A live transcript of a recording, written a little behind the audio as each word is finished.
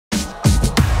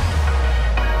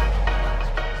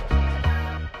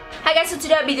Hi guys, so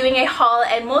today I'll be doing a haul,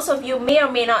 and most of you may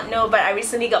or may not know, but I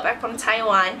recently got back from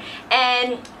Taiwan.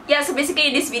 And yeah, so basically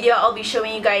in this video I'll be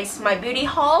showing you guys my beauty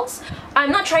hauls.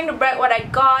 I'm not trying to brag what I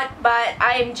got, but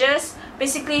I'm just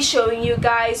basically showing you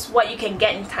guys what you can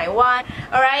get in Taiwan.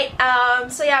 Alright,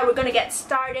 so yeah, we're gonna get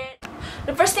started.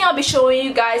 The first thing I'll be showing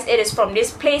you guys, it is from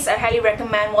this place. I highly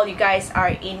recommend while you guys are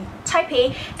in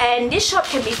Taipei, and this shop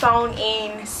can be found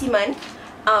in Ximen,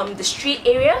 the street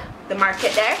area, the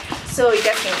market there, so you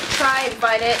guys can try and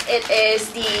find it. It is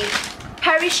the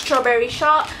Paris Strawberry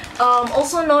Shop,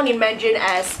 also known in Mandarin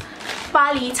as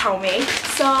Bali Taomei.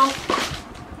 So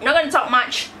I'm not going to talk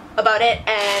much about it,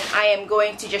 and I am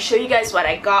going to just show you guys what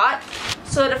I got.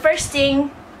 So the first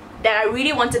thing that I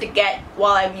really wanted to get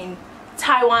while I'm in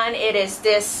Taiwan, it is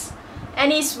this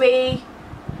Annie's Way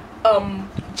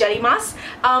jelly mask.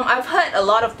 I've heard a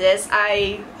lot of this.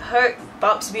 I heard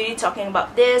Bob's Beauty talking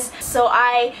about this, so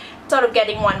I thought of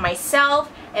getting one myself,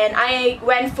 and I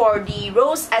went for the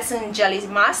Rose Essence Jelly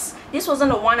Mask. This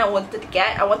wasn't the one I wanted to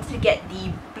get. I wanted to get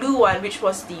the blue one, which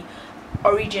was the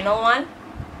original one,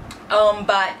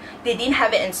 but they didn't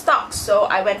have it in stock, so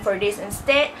I went for this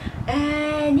instead.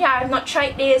 And yeah, I've not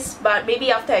tried this, but maybe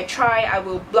after I try, I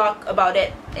will blog about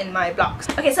it in my blogs.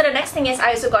 Okay, so the next thing is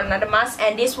I also got another mask,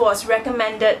 and this was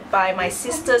recommended by my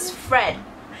sister's friend,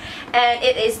 and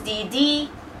it is the D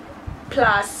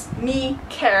Plus Me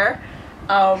Care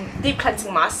Deep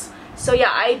Cleansing Mask. So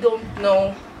yeah, I don't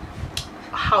know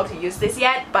how to use this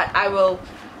yet, but I will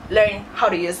learn how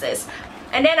to use this.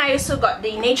 And then I also got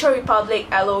the Nature Republic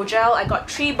Aloe Gel. I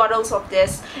got 3 bottles of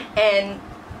this, and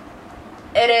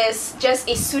it is just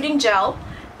a soothing gel,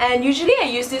 and usually I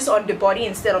use this on the body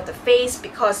instead of the face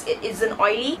because it isn't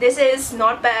oily. This is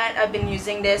not bad. I've been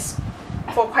using this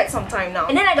for quite some time now.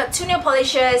 And then I got 2 nail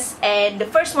polishes, and the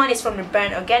first one is from the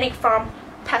brand Organic Farm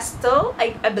Pastel.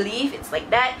 I believe it's like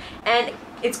that, and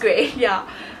it's grey. Yeah,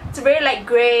 it's a very light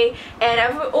grey, and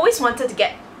I've always wanted to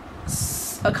get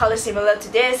a color similar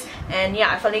to this, and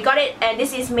yeah, I finally got it. And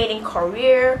this is made in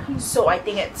Korea, so I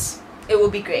think it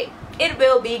will be great. It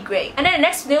will be great. And then the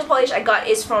next nail polish I got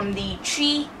is from the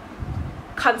Tree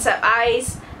Concept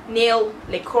Eyes Nail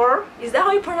Lacquer. Is that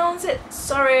how you pronounce it?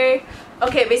 Sorry.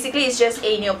 Okay, basically it's just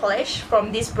a nail polish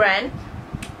from this brand,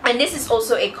 and this is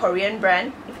also a Korean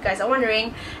brand, if you guys are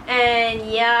wondering. And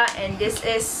yeah, and this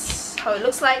is how it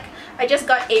looks like. I just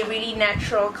got a really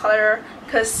natural color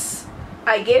because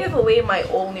I gave away my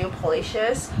old nail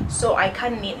polishes, so I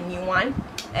kind of need a new one,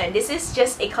 and this is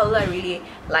just a color I really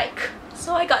like,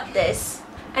 so I got this.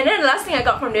 And then the last thing I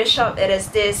got from this shop, it is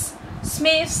this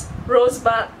Smith's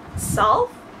Rosebud Salve.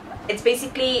 It's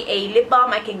basically a lip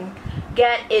balm I can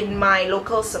get in my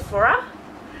local Sephora,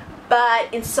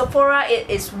 but in Sephora it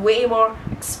is way more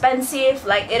expensive.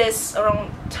 Like, it is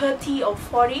around 30 or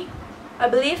 40, I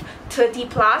believe, 30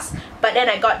 plus, but then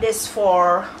I got this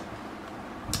for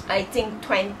I think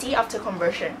 20 after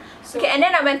conversion. So, okay, and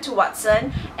then I went to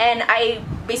Watson, and I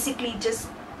basically just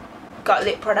got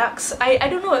lip products. I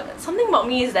don't know, something about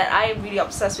me is that I'm really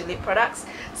obsessed with lip products.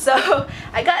 So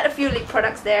I got a few lip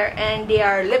products there, and they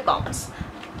are lip balms.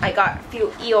 I got a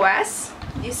few EOS.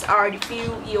 These are the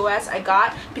few EOS I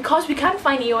got because we can't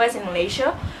find EOS in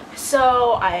Malaysia,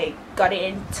 so I got it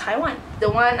in Taiwan. The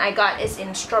one I got is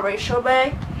in Strawberry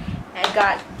Sorbet. I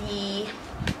got the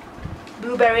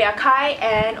Blueberry Acai,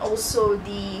 and also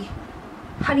the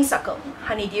Honeysuckle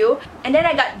Honeydew. And then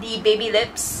I got the baby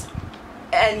lips,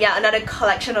 and yeah, another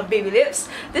collection of baby lips.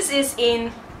 This is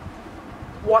in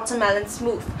Watermelon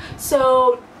Smooth.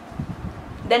 So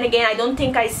then again, I don't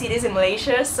think I see this in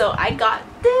Malaysia, so I got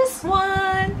this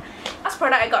one. Last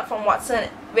product I got from Watson,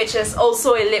 which is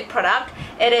also a lip product,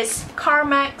 it is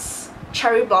Carmex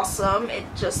Cherry Blossom. It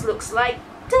just looks like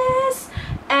this,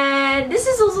 and this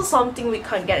is also something we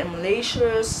can't get in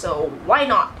Malaysia, so why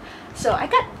not? So I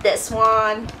got this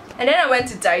one. And then I went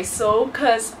to Daiso,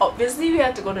 because obviously we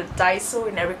have to go to Daiso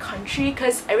in every country,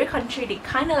 because every country they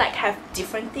kind of like have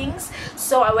different things.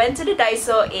 So I went to the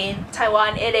Daiso in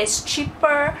Taiwan. It is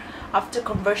cheaper after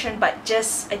conversion, but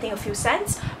just I think a few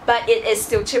cents, but it is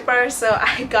still cheaper. So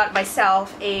I got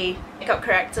myself a makeup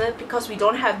corrector because we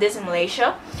don't have this in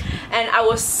Malaysia, and I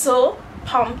was so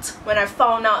pumped when I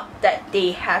found out that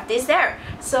they have this there.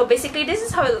 So basically this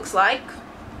is how it looks like.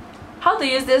 How to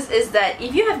use this is that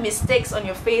if you have mistakes on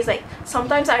your face, like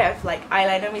sometimes I have like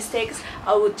eyeliner mistakes,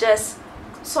 I would just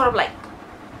sort of like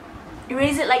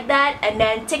erase it like that, and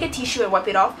then take a tissue and wipe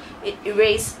it off. It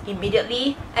erases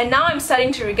immediately, and now I'm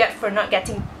starting to regret for not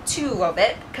getting 2 of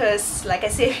it, because like I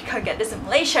said, you can't get this in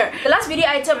Malaysia. The last beauty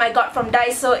item I got from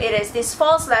Daiso, it is this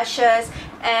false lashes,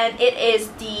 and it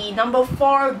is the number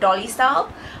 4 dolly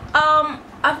style.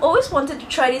 I've always wanted to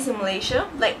try this in Malaysia,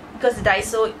 like because the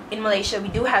Daiso in Malaysia, we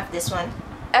do have this one.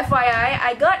 FYI,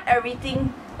 I got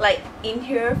everything like in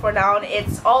here for now.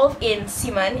 It's all in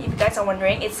Ximen, if you guys are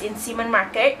wondering. It's in Ximen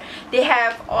Market. They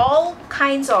have all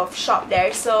kinds of shop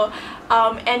there. So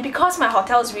and because my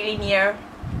hotel is really near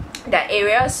that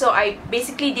area, so I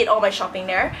basically did all my shopping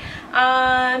there.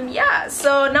 Yeah,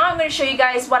 so now I'm going to show you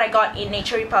guys what I got in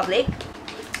Nature Republic.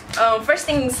 First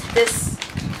thing is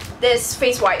this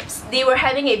face wipes. They were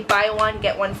having a buy one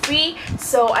get one free,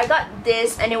 so I got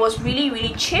this and it was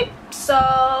really cheap.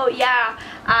 So yeah,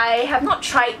 I have not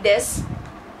tried this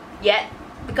yet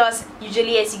because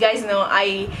usually, as you guys know,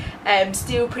 I am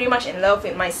still pretty much in love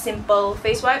with my simple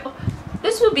face wipe.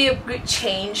 This will be a good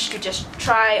change to just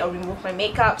try or remove my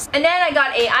makeups. And then I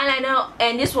got a eyeliner,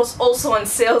 and this was also on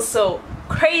sale, so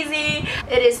crazy.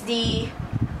 It is the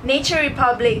Nature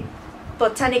Republic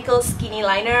Botanical Skinny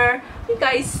Liner. You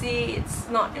guys see, it's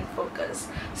not in focus.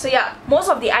 So yeah, most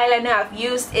of the eyeliner I've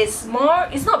used is more,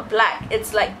 it's not black,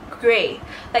 it's like grey.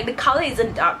 Like the color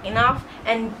isn't dark enough,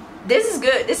 and this is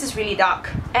good. This is really dark,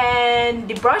 and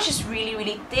the brush is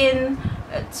really thin.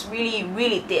 It's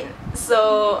really thin,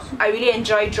 so I really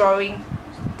enjoy drawing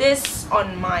this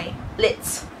on my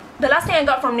lids. The last thing I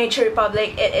got from Nature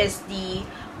Republic, it is the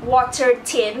water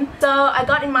tin. So I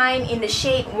got mine in the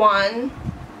shade 1,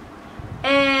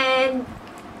 and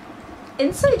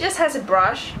inside it just has a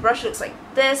brush. Brush looks like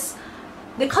this.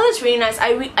 The color is really nice.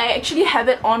 I actually have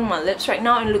it on my lips right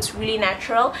now and it looks really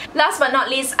natural. Last but not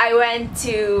least, I went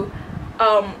to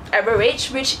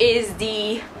Average, which is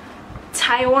the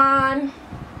Taiwan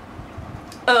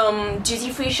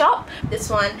duty-free shop, this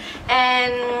one,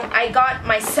 and I got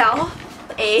myself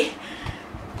a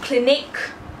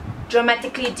Clinique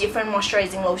Dramatically Different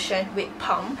Moisturizing Lotion with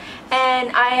pump,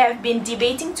 and I have been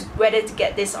debating whether to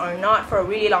get this or not for a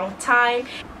really long time.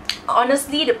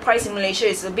 Honestly, the price in Malaysia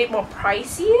is a bit more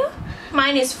pricier.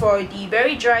 Mine is for the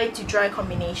very dry to dry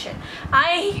combination.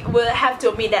 I will have to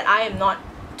admit that I am not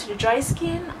to the dry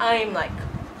skin. I'm like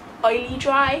oily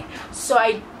dry, so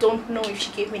I don't know if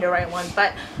she gave me the right one,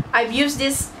 but I've used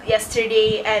this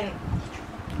yesterday and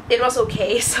it was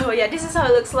okay. So yeah, this is how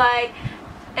it looks like,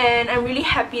 and I'm really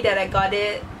happy that I got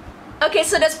it. Okay,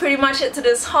 so that's pretty much it to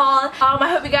this haul. I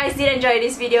hope you guys did enjoy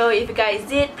this video. If you guys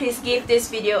did, please give this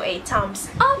video a thumbs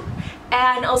up,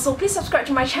 and also please subscribe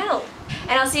to my channel,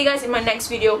 and I'll see you guys in my next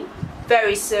video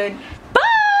very soon.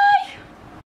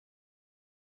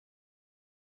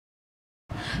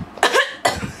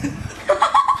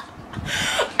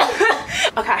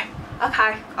 Okay.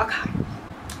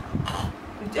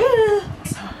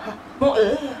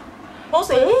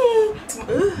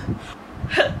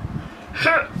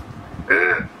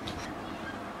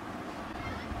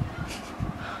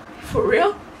 For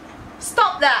real?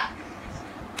 Stop that!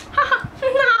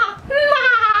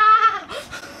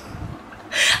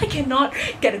 I cannot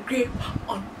get a grip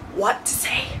on what to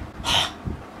say.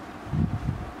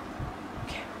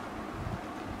 Okay.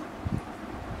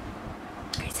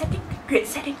 Great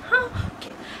setting, huh?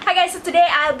 Okay. Hi guys, so today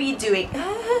I'll be doing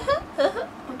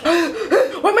okay.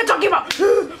 What am I talking about?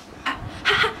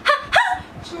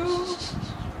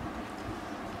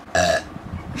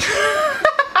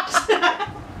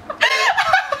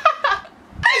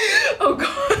 Oh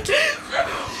god.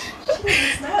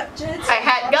 I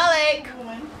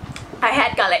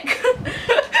had garlic.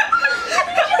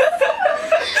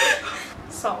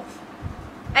 Salt.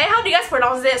 And how do you guys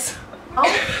pronounce this?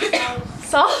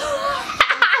 Salt.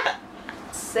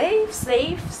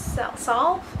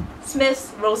 Salt.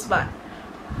 Smith's Rosebud.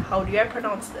 How do I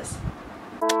pronounce this?